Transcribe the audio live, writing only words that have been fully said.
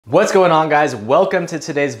What's going on, guys? Welcome to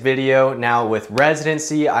today's video. Now with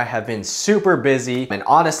residency, I have been super busy and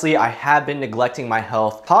honestly, I have been neglecting my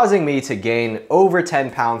health, causing me to gain over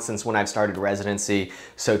 10 pounds since when I've started residency.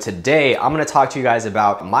 So today I'm gonna talk to you guys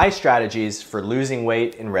about my strategies for losing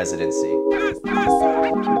weight in residency.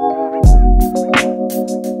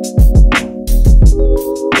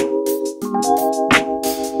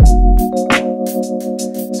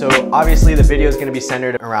 So obviously the video is going to be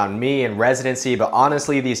centered around me and residency, but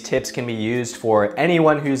honestly these tips can be used for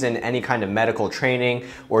anyone who's in any kind of medical training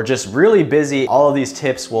or just really busy. All of these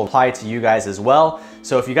tips will apply to you guys as well.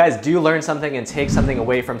 So if you guys do learn something and take something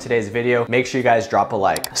away from today's video, make sure you guys drop a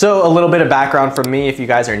like. So a little bit of background from me, if you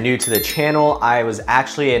guys are new to the channel, I was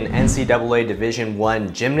actually an NCAA Division I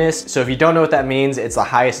gymnast. So if you don't know what that means, it's the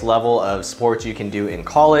highest level of sports you can do in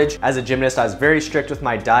college. As a gymnast, I was very strict with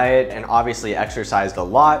my diet and obviously exercised a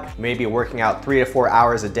lot, maybe working out 3 to 4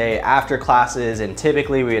 hours a day after classes. And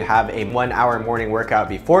typically we would have a 1 hour morning workout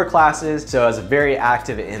before classes. So I was very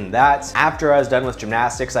active in that. After I was done with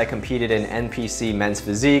gymnastics, I competed in NPC men's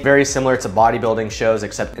physique, very similar to bodybuilding shows,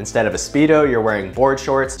 except instead of a Speedo, you're wearing board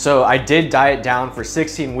shorts. So I did diet down for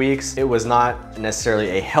 16 weeks. It was not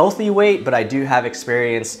necessarily a healthy weight, but I do have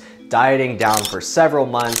experience dieting down for several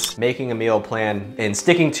months, making a meal plan and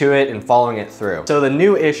sticking to it and following it through. So the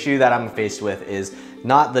new issue that I'm faced with is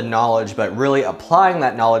not the knowledge, but really applying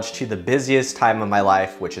that knowledge to the busiest time of my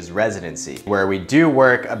life, which is residency, where we do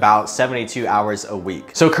work about 72 hours a week.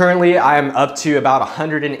 So currently I'm up to about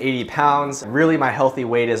 180 pounds. Really my healthy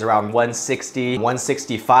weight is around 160,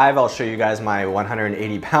 165. I'll show you guys my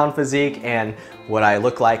 180 pound physique and what I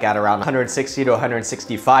look like at around 160 to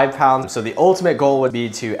 165 pounds. So the ultimate goal would be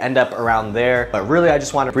to end up around there. But really I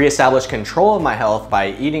just want to reestablish control of my health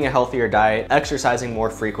by eating a healthier diet, exercising more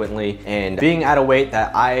frequently, and being at a weight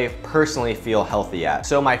that I personally feel healthy at.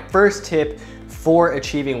 So my first tip for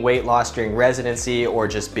achieving weight loss during residency or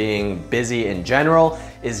just being busy in general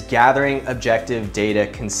is gathering objective data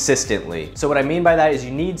consistently. So what I mean by that is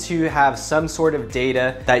you need to have some sort of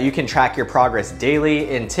data that you can track your progress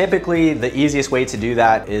daily, and typically the easiest way to do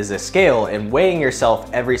that is a scale and weighing yourself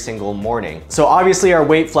every single morning. So obviously our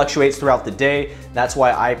weight fluctuates throughout the day. That's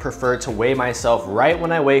why I prefer to weigh myself right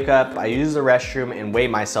when I wake up. I use the restroom and weigh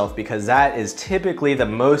myself because that is typically the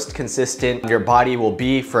most consistent your body will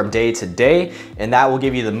be from day to day, and that will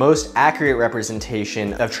give you the most accurate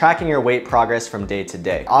representation of tracking your weight progress from day to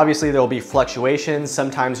day. Obviously there will be fluctuations.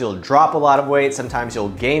 Sometimes you'll drop a lot of weight, sometimes you'll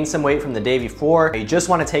gain some weight from the day before. You just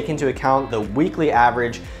want to take into account the weekly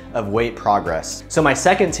average of weight progress. So my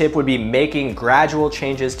second tip would be making gradual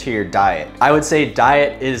changes to your diet. I would say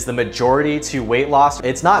diet is the majority to weight loss.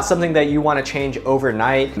 It's not something that you want to change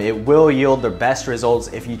overnight. It will yield the best results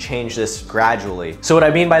if you change this gradually. So what I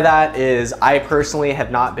mean by that is I personally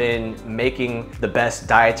have not been making the best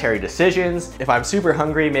dietary decisions. If I'm super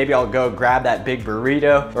hungry, maybe I'll go grab that big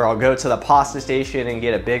burrito, or I'll go to the pasta station and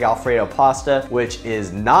get a big Alfredo pasta, which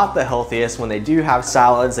is not the healthiest when they do have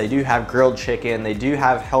salads, they do have grilled chicken, they do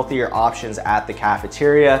have healthier options at the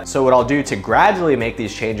cafeteria. So what I'll do to gradually make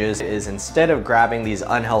these changes is instead of grabbing these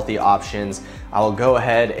unhealthy options, I will go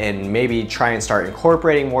ahead and maybe try and start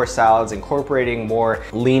incorporating more salads, incorporating more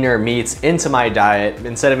leaner meats into my diet.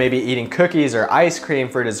 Instead of maybe eating cookies or ice cream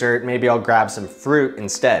for dessert, maybe I'll grab some fruit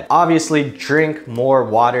instead. Obviously, drink more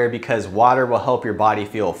water because water will help your body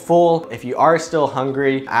feel full. If you are still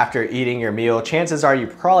hungry after eating your meal, chances are you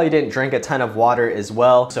probably didn't drink a ton of water as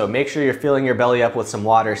well. So make sure you're filling your belly up with some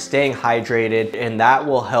water, staying hydrated, and that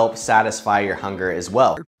will help satisfy your hunger as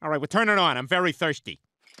well. All right, well, turn it on. I'm very thirsty.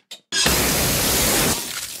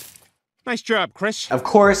 Nice job, Chris. Of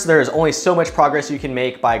course, there's only so much progress you can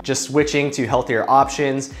make by just switching to healthier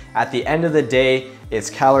options. At the end of the day,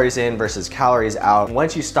 it's calories in versus calories out.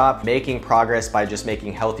 Once you stop making progress by just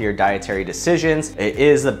making healthier dietary decisions, it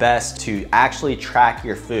is the best to actually track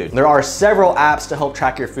your food. There are several apps to help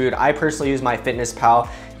track your food. I personally use MyFitnessPal.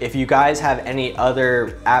 If you guys have any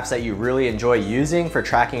other apps that you really enjoy using for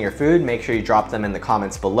tracking your food, make sure you drop them in the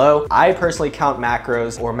comments below. I personally count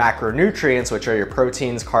macros or macronutrients, which are your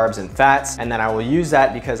proteins, carbs, and fats. And then I will use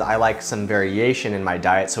that because I like some variation in my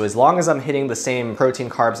diet. So as long as I'm hitting the same protein,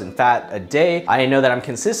 carbs, and fat a day, I know that I'm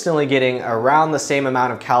consistently getting around the same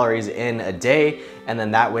amount of calories in a day. and then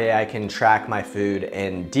that way I can track my food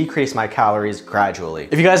and decrease my calories gradually.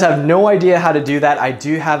 If you guys have no idea how to do that, I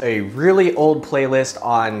do have a really old playlist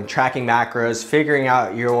on tracking macros, figuring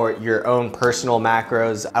out your own personal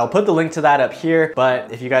macros. I'll put the link to that up here, but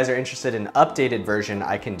if you guys are interested in an updated version,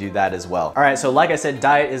 I can do that as well. All right, so like I said,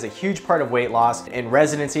 diet is a huge part of weight loss. In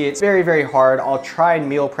residency, it's very, very hard. I'll try and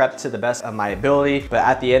meal prep to the best of my ability, but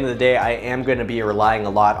at the end of the day, I am gonna be relying a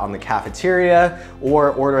lot on the cafeteria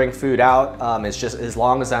or ordering food out. It's just as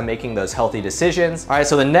long as I'm making those healthy decisions. All right,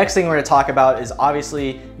 so the next thing we're gonna talk about is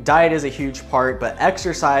obviously diet is a huge part, but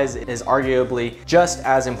exercise is arguably just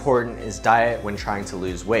as important as diet when trying to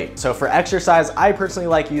lose weight. So for exercise, I personally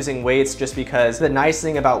like using weights just because the nice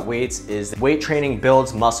thing about weights is weight training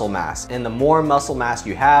builds muscle mass. And the more muscle mass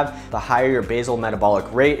you have, the higher your basal metabolic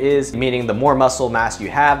rate is, meaning the more muscle mass you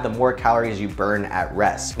have, the more calories you burn at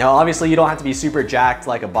rest. Now, obviously you don't have to be super jacked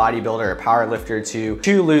like a bodybuilder or power lifter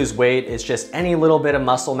to lose weight. It's just any little bit of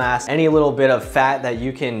muscle mass, any little bit of fat that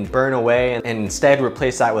you can burn away and instead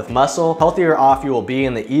replace that with muscle. Healthier off you will be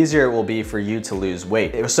and the easier it will be for you to lose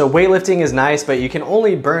weight. So weightlifting is nice, but you can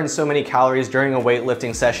only burn so many calories during a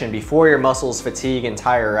weightlifting session before your muscles fatigue and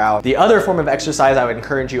tire out. The other form of exercise I would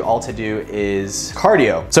encourage you all to do is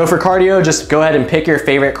cardio. So for cardio, just go ahead and pick your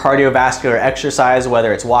favorite cardiovascular exercise,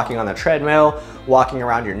 whether it's walking on the treadmill, walking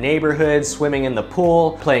around your neighborhood, swimming in the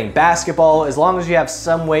pool, playing basketball. As long as you have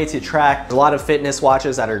some way to track, there's a lot of fitness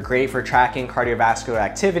watches that are great for tracking cardiovascular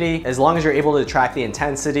activity. As long as you're able to track the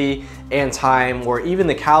intensity and time or even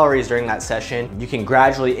the calories during that session, you can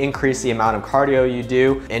gradually increase the amount of cardio you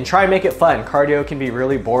do and try and make it fun. Cardio can be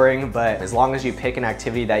really boring, but as long as you pick an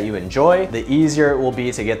activity that you enjoy, the easier it will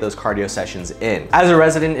be to get those cardio sessions in. As a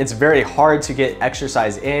resident, it's very hard to get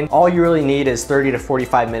exercise in. All you really need is 30 to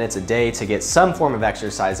 45 minutes a day to get some form of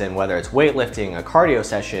exercise in, whether it's weightlifting, a cardio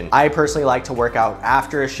session. I personally like to work out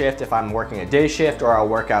after a shift if I'm working a day shift, or I'll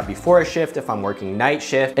work out before a shift if I'm working night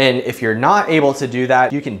shift. And if you're not able to do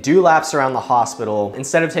that, you can do laps around the hospital.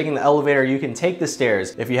 Instead of taking the elevator, you can take the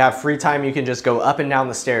stairs. If you have free time, you can just go up and down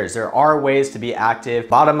the stairs. There are ways to be active.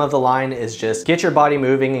 Bottom of the line is just get your body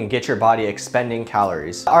moving and get your body expending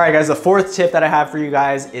calories. All right, guys, the fourth tip that I have for you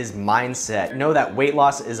guys is mindset. Know that weight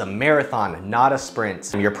loss is a marathon, not a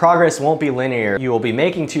sprint. Your progress won't be linear. You will be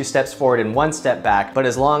making 2 steps forward and 1 step back, but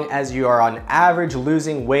as long as you are on average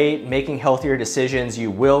losing weight, making healthier decisions,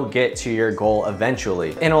 you will get to your goal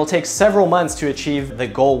eventually. And it will take several months to achieve the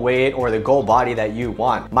goal weight or the goal body that you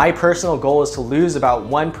want. My personal goal is to lose about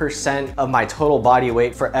 1% of my total body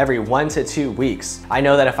weight for every 1 to 2 weeks. I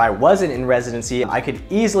know that if I wasn't in residency, I could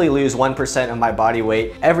easily lose 1% of my body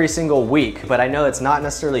weight every single week, but I know it's not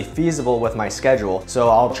necessarily feasible with my schedule. So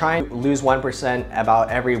I'll try and lose 1% about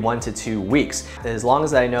every 1 to 2 weeks. As long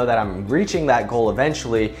as I know that I'm reaching that goal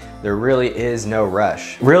eventually, there really is no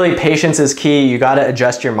rush. Really, patience is key. You gotta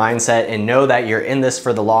adjust your mindset and know that you're in this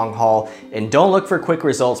for the long haul, and don't look for quick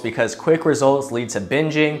results, because quick results lead to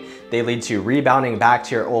binging. They lead to rebounding back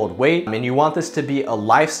to your old weight. And you want this to be a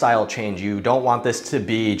lifestyle change. You don't want this to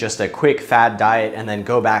be just a quick fad diet and then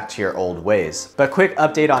go back to your old ways. But quick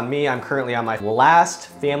update on me, I'm currently on my last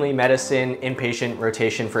family medicine inpatient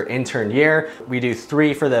rotation for intern year. We do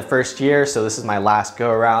 3 for the first year, so this is my last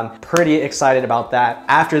go around. Pretty excited about that.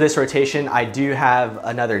 After this rotation, I do have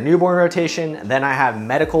another newborn rotation. Then I have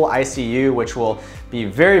medical ICU, which will be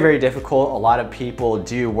very, very difficult. A lot of people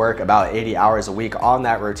do work about 80 hours a week on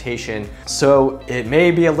that rotation. So it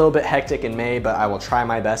may be a little bit hectic in May, but I will try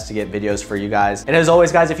my best to get videos for you guys. And as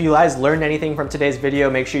always, guys, if you guys learned anything from today's video,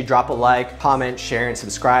 make sure you drop a like, comment, share, and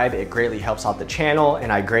subscribe. It greatly helps out the channel, and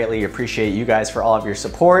I greatly appreciate you guys for all of your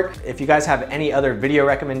support. If you guys have any other video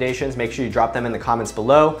recommendations, make sure you drop them in the comments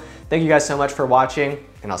below. Thank you guys so much for watching,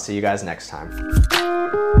 and I'll see you guys next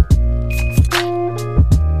time.